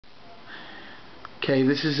Okay,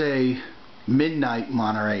 this is a midnight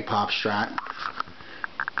Monterey Pop Strat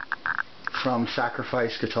from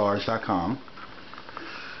sacrificeguitars.com.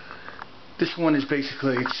 This one is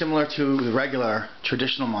basically, it's similar to the regular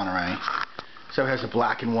traditional Monterey, so it has a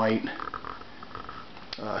black and white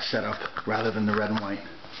setup rather than the red and white.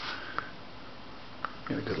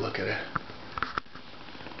 Get a good look at it.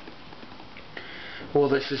 Well,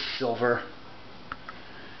 this is silver.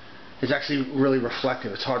 It's actually really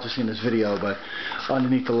reflective. It's hard to see in this video, but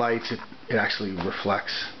underneath the lights it actually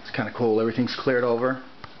reflects. It's kind of cool. Everything's cleared over.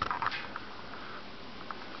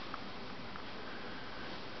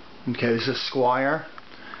 Okay, this is a Squire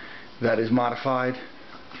that is modified.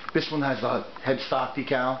 This one has a headstock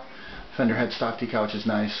decal, Fender headstock decal, which is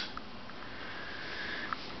nice.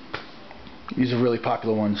 These are really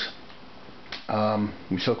popular ones.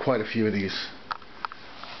 We sell quite a few of these.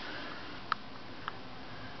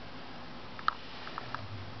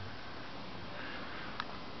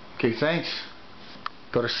 Okay, thanks.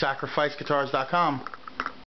 Go to sacrificeguitars.com.